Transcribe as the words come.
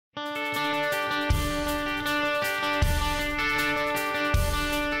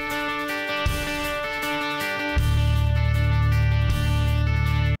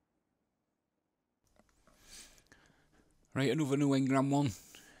Right, another new engram one.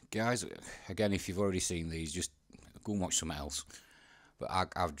 Guys, again, if you've already seen these, just go and watch something else. But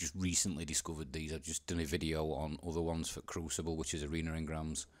I've just recently discovered these. I've just done a video on other ones for Crucible, which is arena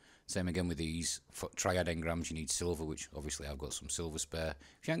engrams. Same again with these. For triad engrams, you need silver, which obviously I've got some silver spare.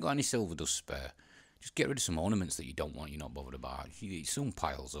 If you ain't got any silver dust spare, just get rid of some ornaments that you don't want, you're not bothered about. It soon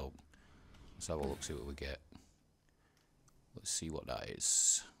piles up. Let's have a look, see what we get. Let's see what that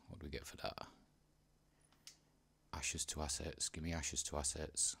is. What do we get for that? Ashes to assets. Give me ashes to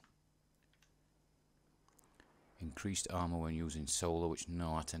assets. Increased armor when using solar, which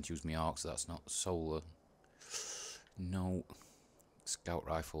no, I tend to use my arc, so that's not solar. No. Scout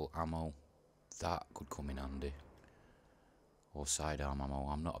rifle ammo. That could come in handy. Or sidearm ammo.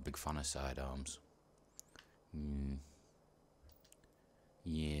 I'm not a big fan of sidearms.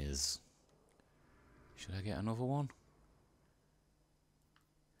 Yes. Should I get another one?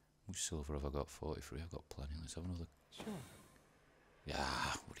 Which silver have I got? 43. I've got plenty. Let's have another. Sure. Yeah,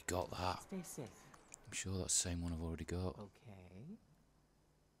 I've already got that. Stay safe. I'm sure that's the same one I've already got. Okay.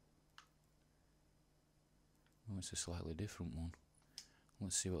 Oh, it's a slightly different one.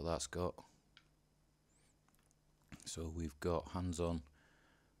 Let's see what that's got. So we've got hands-on,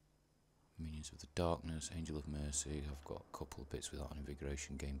 minions of the darkness, angel of mercy. I've got a couple of bits with that on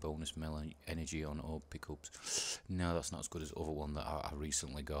invigoration, gain bonus melee energy on orb pickups. No, that's not as good as the other one that I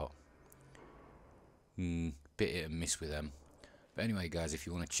recently got. Bit hit and miss with them. But anyway, guys, if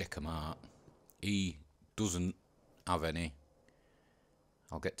you want to check them out, he doesn't have any.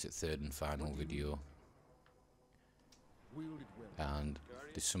 I'll get to the third and final video. And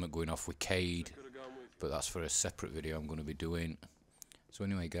there's something going off with Cade, but that's for a separate video I'm going to be doing. So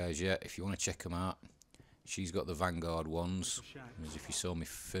anyway, guys, yeah, if you want to check them out, she's got the Vanguard ones. As if you saw my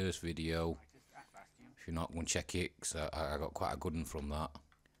first video, if you're not, go and check it, because I got quite a good one from that.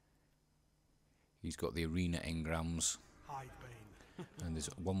 He's got the arena engrams, and there's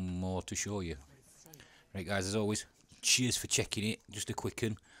one more to show you. Right, guys, as always, cheers for checking it. Just a quick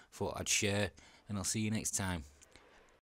one, thought I'd share, and I'll see you next time.